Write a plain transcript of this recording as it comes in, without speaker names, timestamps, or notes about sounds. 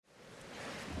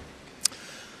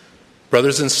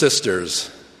Brothers and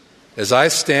sisters, as I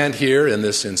stand here in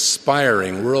this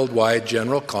inspiring worldwide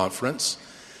general conference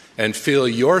and feel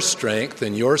your strength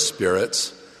and your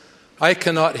spirits, I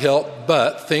cannot help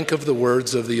but think of the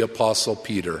words of the Apostle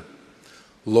Peter.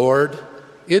 Lord,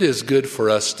 it is good for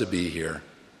us to be here.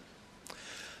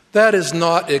 That is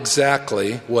not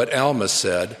exactly what Alma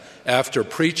said after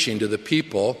preaching to the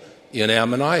people in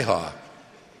Ammonihah.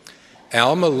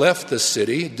 Alma left the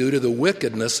city due to the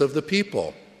wickedness of the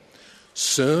people.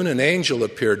 Soon an angel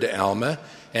appeared to Alma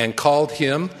and called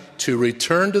him to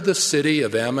return to the city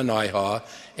of Ammonihah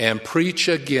and preach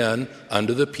again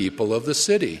unto the people of the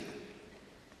city.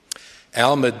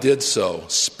 Alma did so,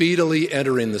 speedily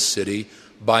entering the city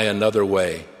by another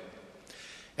way.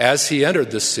 As he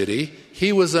entered the city,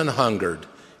 he was an hungered,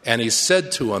 and he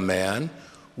said to a man,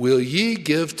 Will ye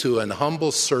give to an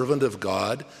humble servant of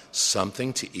God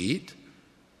something to eat?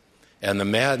 And the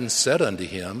man said unto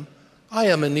him, I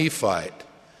am a Nephite,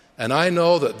 and I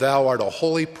know that thou art a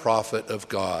holy prophet of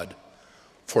God.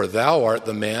 For thou art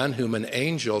the man whom an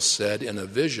angel said in a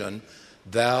vision,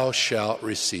 Thou shalt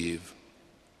receive.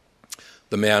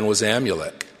 The man was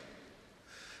Amulek.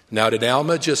 Now, did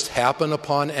Alma just happen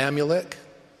upon Amulek?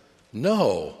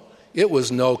 No, it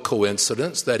was no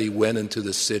coincidence that he went into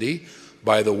the city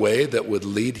by the way that would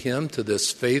lead him to this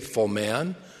faithful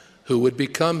man who would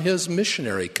become his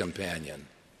missionary companion.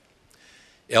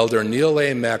 Elder Neal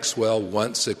A. Maxwell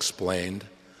once explained,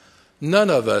 None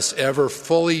of us ever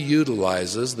fully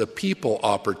utilizes the people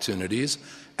opportunities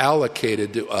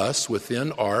allocated to us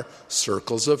within our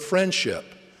circles of friendship.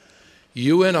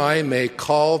 You and I may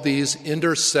call these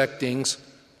intersectings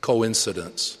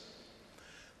coincidence.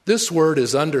 This word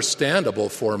is understandable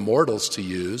for mortals to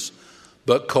use,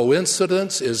 but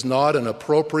coincidence is not an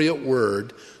appropriate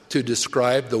word to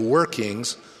describe the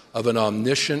workings of an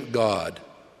omniscient God.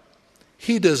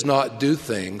 He does not do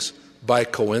things by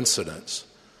coincidence,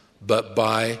 but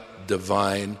by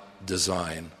divine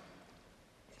design.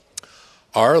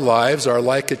 Our lives are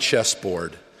like a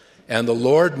chessboard, and the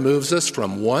Lord moves us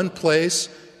from one place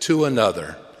to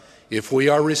another if we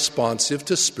are responsive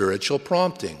to spiritual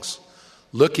promptings.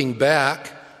 Looking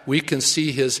back, we can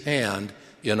see his hand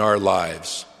in our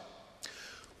lives.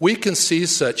 We can see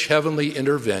such heavenly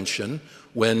intervention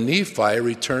when Nephi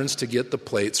returns to get the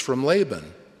plates from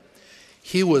Laban.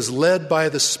 He was led by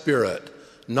the Spirit,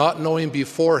 not knowing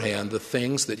beforehand the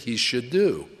things that he should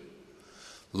do.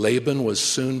 Laban was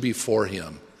soon before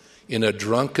him, in a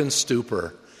drunken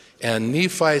stupor, and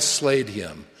Nephi slayed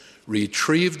him,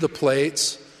 retrieved the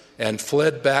plates, and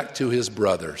fled back to his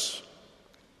brothers.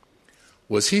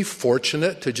 Was he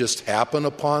fortunate to just happen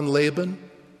upon Laban,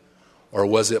 or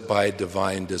was it by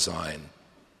divine design?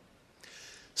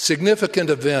 Significant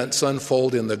events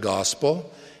unfold in the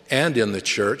gospel and in the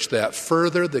church that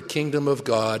further the kingdom of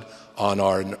God on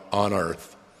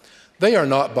earth. They are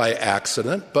not by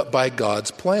accident, but by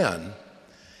God's plan.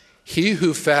 He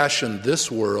who fashioned this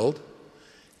world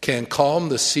can calm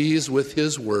the seas with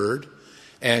his word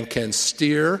and can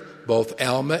steer both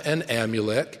Alma and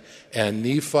Amulek and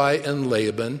Nephi and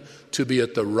Laban to be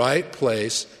at the right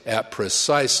place at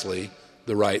precisely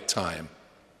the right time.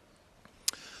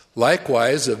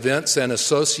 Likewise, events and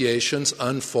associations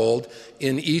unfold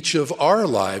in each of our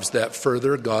lives that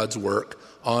further God's work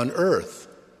on earth.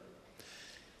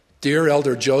 Dear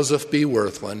Elder Joseph B.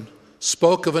 Wirthlin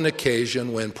spoke of an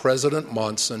occasion when President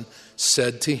Monson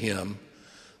said to him,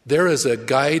 There is a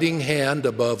guiding hand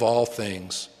above all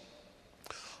things.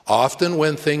 Often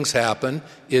when things happen,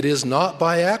 it is not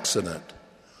by accident.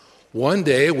 One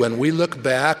day when we look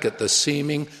back at the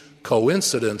seeming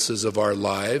coincidences of our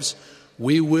lives,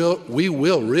 we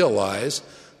will realize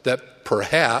that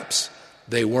perhaps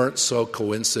they weren't so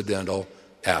coincidental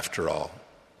after all.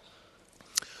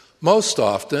 Most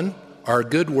often, our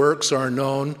good works are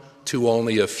known to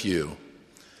only a few.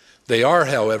 They are,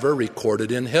 however,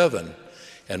 recorded in heaven,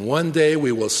 and one day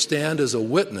we will stand as a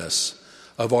witness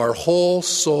of our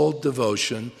whole-souled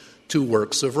devotion to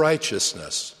works of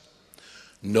righteousness.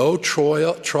 No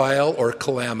trial or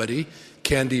calamity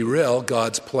can derail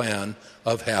God's plan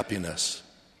of happiness.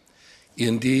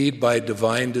 Indeed, by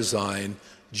divine design,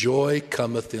 joy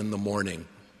cometh in the morning.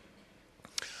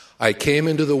 I came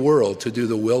into the world to do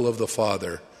the will of the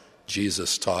Father,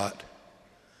 Jesus taught.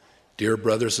 Dear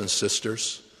brothers and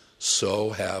sisters,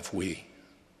 so have we.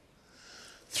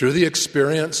 Through the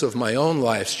experience of my own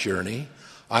life's journey,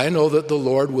 I know that the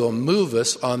Lord will move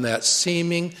us on that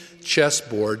seeming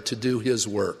chessboard to do his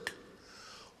work.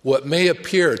 What may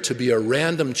appear to be a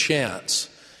random chance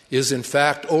is in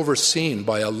fact overseen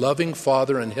by a loving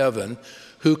Father in heaven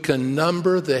who can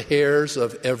number the hairs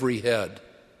of every head.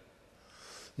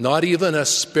 Not even a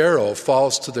sparrow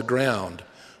falls to the ground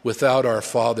without our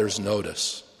Father's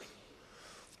notice.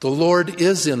 The Lord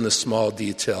is in the small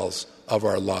details of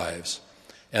our lives,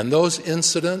 and those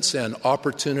incidents and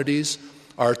opportunities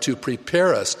are to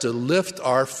prepare us to lift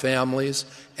our families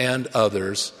and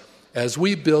others as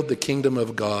we build the kingdom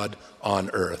of God on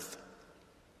earth.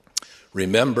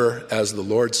 Remember, as the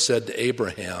Lord said to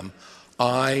Abraham,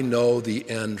 I know the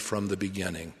end from the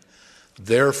beginning.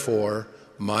 Therefore,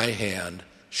 my hand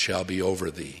shall be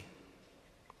over thee.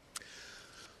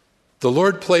 The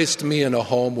Lord placed me in a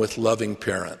home with loving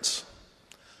parents.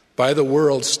 By the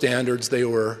world's standards, they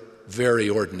were very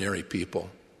ordinary people.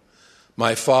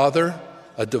 My father,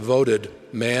 a devoted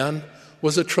man,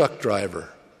 was a truck driver.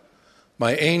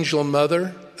 My angel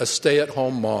mother, a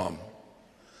stay-at-home mom.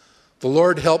 The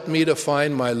Lord helped me to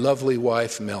find my lovely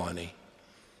wife, Melanie.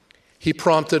 He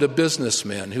prompted a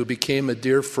businessman who became a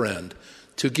dear friend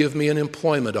to give me an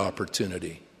employment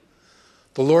opportunity.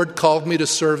 The Lord called me to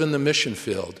serve in the mission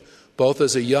field, both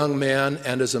as a young man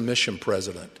and as a mission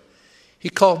president. He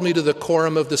called me to the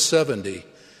Quorum of the 70,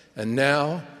 and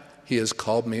now he has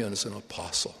called me as an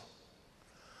apostle.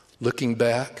 Looking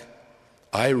back,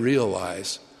 I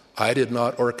realize I did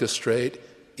not orchestrate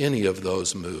any of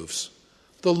those moves.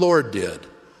 The Lord did,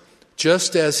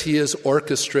 just as he is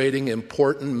orchestrating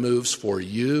important moves for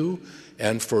you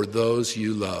and for those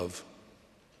you love.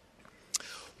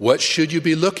 What should you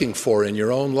be looking for in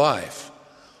your own life?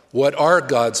 What are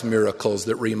God's miracles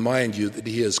that remind you that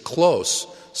he is close,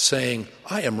 saying,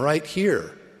 I am right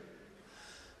here?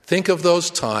 Think of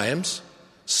those times,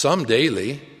 some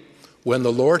daily, when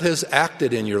the Lord has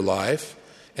acted in your life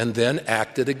and then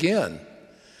acted again.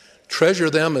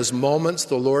 Treasure them as moments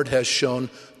the Lord has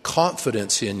shown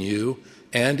confidence in you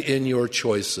and in your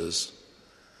choices.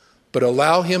 But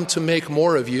allow him to make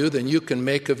more of you than you can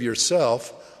make of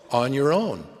yourself on your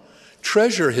own.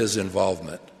 Treasure his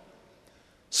involvement.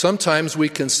 Sometimes we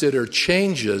consider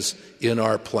changes in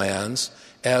our plans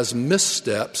as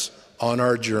missteps on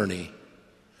our journey.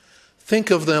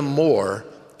 Think of them more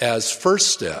as first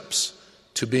steps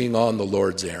to being on the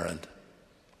Lord's errand.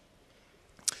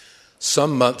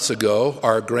 Some months ago,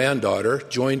 our granddaughter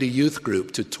joined a youth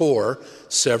group to tour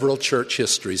several church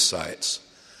history sites.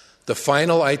 The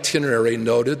final itinerary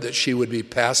noted that she would be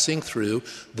passing through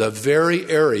the very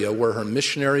area where her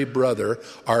missionary brother,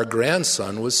 our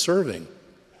grandson, was serving.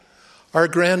 Our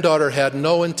granddaughter had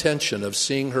no intention of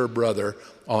seeing her brother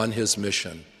on his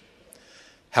mission.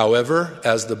 However,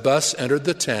 as the bus entered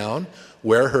the town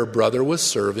where her brother was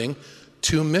serving,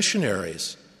 2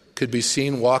 missionaries could be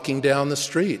seen walking down the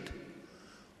street.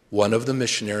 One of the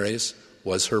missionaries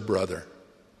was her brother.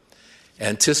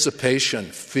 Anticipation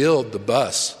filled the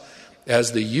bus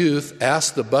as the youth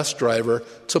asked the bus driver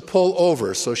to pull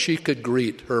over so she could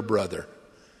greet her brother.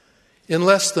 In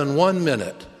less than 1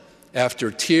 minute,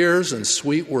 after tears and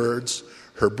sweet words,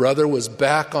 her brother was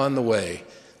back on the way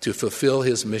to fulfill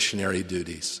his missionary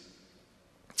duties.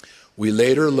 We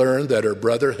later learned that her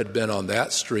brother had been on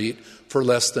that street for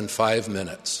less than 5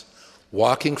 minutes,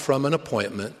 walking from an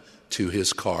appointment to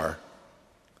his car.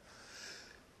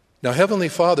 Now, Heavenly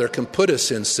Father can put us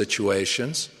in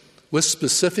situations with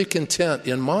specific intent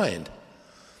in mind.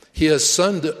 He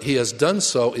has done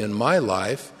so in my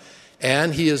life,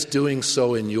 and he is doing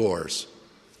so in yours,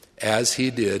 as he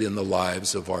did in the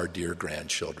lives of our dear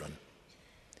grandchildren.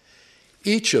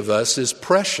 Each of us is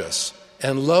precious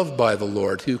and loved by the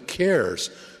Lord, who cares,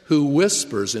 who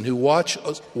whispers, and who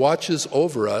watches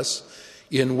over us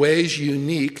in ways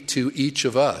unique to each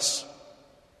of us.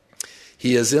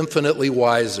 He is infinitely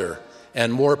wiser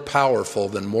and more powerful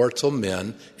than mortal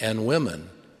men and women.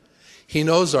 He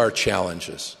knows our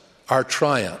challenges, our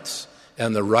triumphs,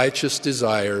 and the righteous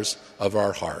desires of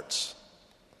our hearts.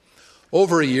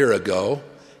 Over a year ago,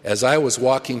 as I was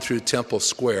walking through Temple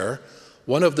Square,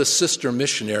 one of the sister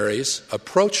missionaries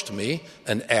approached me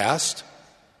and asked,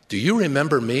 "Do you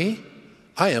remember me?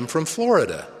 I am from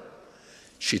Florida."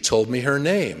 She told me her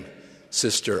name,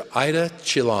 Sister Ida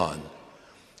Chilon.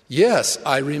 Yes,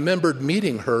 I remembered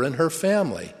meeting her and her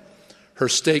family. Her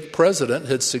stake president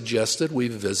had suggested we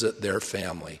visit their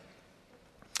family.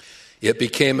 It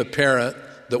became apparent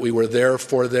that we were there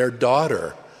for their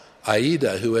daughter,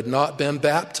 Aida, who had not been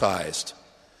baptized.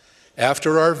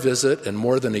 After our visit and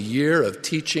more than a year of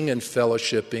teaching and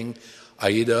fellowshipping,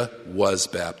 Aida was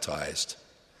baptized.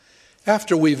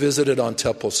 After we visited on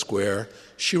Temple Square,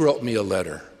 she wrote me a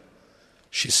letter.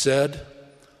 She said,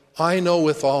 "I know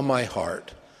with all my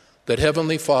heart that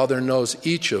Heavenly Father knows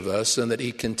each of us and that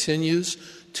he continues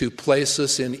to place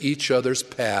us in each other's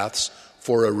paths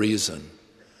for a reason.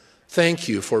 Thank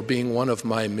you for being one of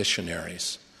my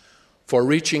missionaries. for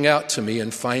reaching out to me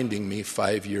and finding me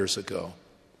 5 years ago.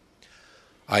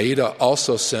 Aida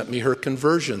also sent me her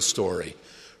conversion story,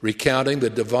 recounting the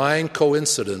divine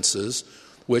coincidences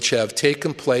which have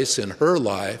taken place in her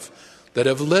life that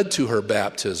have led to her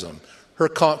baptism, her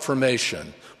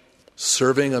confirmation,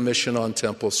 serving a mission on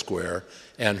Temple Square,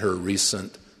 and her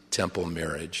recent temple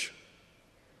marriage.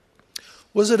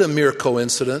 Was it a mere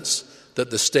coincidence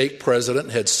that the stake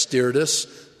president had steered us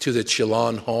to the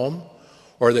Chilon home,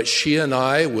 or that she and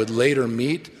I would later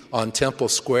meet on Temple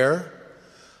Square?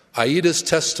 Aida's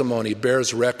testimony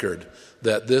bears record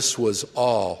that this was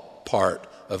all part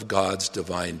of God's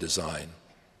divine design.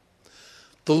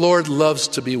 The Lord loves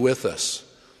to be with us.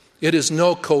 It is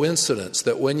no coincidence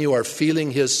that when you are feeling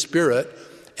His Spirit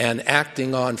and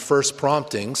acting on first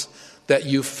promptings, that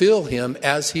you feel Him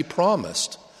as He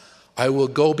promised. I will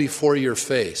go before your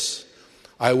face.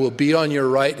 I will be on your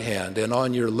right hand and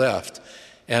on your left,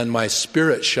 and my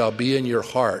Spirit shall be in your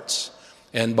hearts,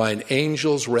 and mine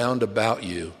angels round about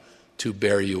you to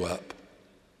bear you up.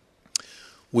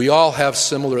 We all have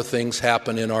similar things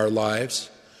happen in our lives.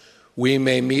 We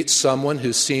may meet someone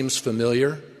who seems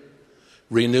familiar,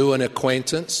 renew an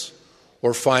acquaintance,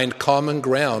 or find common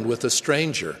ground with a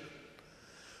stranger.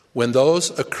 When those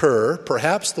occur,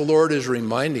 perhaps the Lord is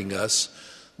reminding us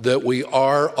that we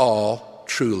are all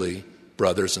truly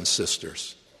brothers and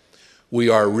sisters. We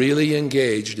are really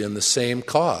engaged in the same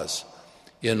cause,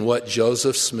 in what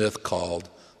Joseph Smith called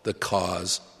the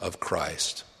cause of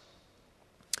Christ.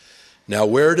 Now,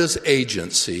 where does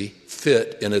agency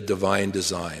fit in a divine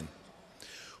design?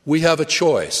 We have a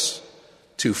choice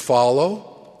to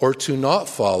follow or to not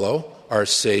follow our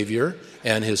Savior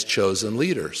and His chosen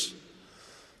leaders.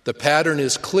 The pattern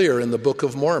is clear in the Book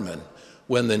of Mormon.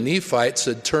 When the Nephites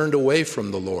had turned away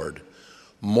from the Lord,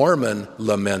 Mormon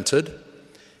lamented,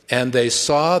 and they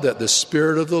saw that the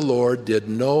Spirit of the Lord did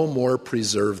no more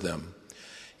preserve them.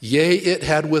 Yea, it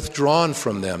had withdrawn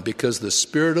from them, because the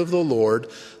Spirit of the Lord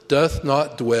doth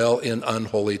not dwell in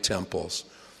unholy temples.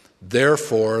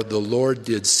 Therefore the Lord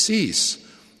did cease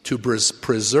to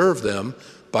preserve them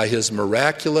by His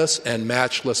miraculous and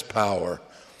matchless power,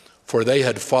 for they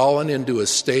had fallen into a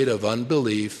state of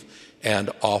unbelief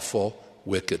and awful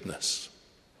wickedness.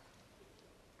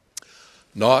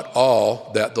 Not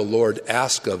all that the Lord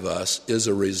asks of us is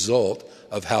a result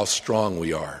of how strong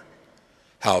we are,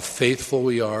 how faithful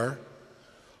we are,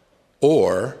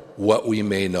 or what we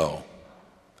may know.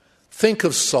 Think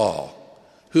of Saul,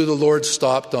 who the Lord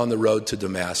stopped on the road to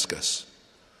Damascus.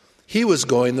 He was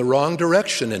going the wrong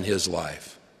direction in his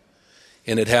life,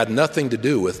 and it had nothing to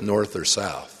do with north or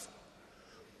south.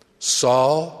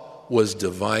 Saul was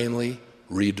divinely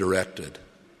redirected.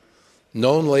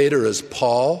 Known later as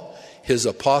Paul, his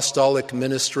apostolic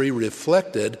ministry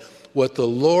reflected what the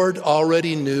Lord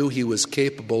already knew he was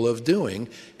capable of doing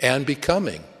and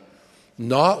becoming,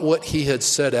 not what he had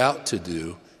set out to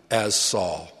do as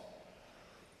Saul.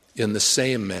 In the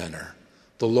same manner,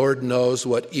 the Lord knows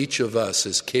what each of us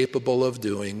is capable of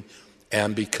doing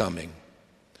and becoming.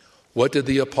 What did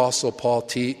the Apostle Paul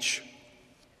teach?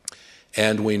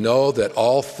 And we know that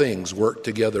all things work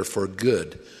together for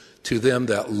good to them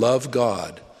that love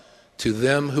God, to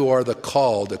them who are the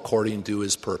called according to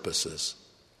His purposes.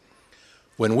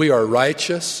 When we are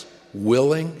righteous,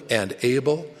 willing, and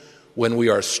able, when we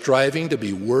are striving to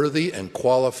be worthy and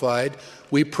qualified,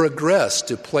 we progress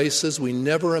to places we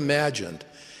never imagined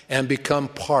and become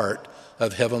part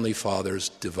of Heavenly Father's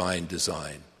divine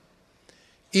design.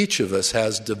 Each of us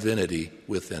has divinity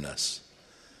within us.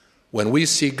 When we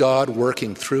see God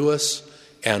working through us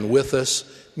and with us,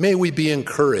 may we be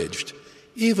encouraged,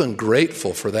 even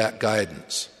grateful for that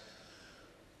guidance.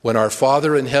 When our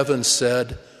Father in heaven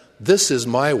said, "This is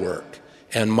my work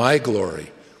and my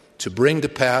glory, to bring to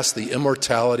pass the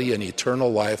immortality and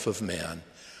eternal life of man,"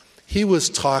 He was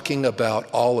talking about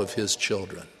all of His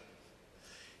children,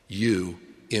 you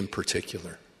in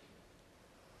particular.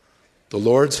 The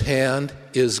Lord's hand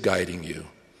is guiding you.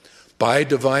 By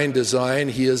divine design,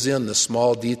 He is in the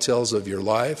small details of your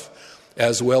life,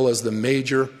 as well as the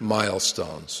major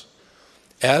milestones.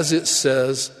 As it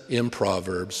says in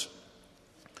Proverbs,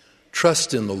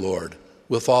 "Trust in the Lord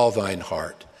with all thine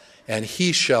heart, and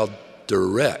He shall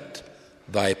direct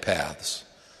thy paths."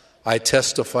 I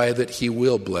testify that He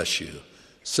will bless you,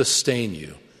 sustain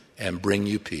you, and bring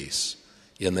you peace.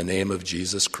 In the name of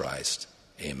Jesus Christ,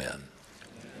 amen.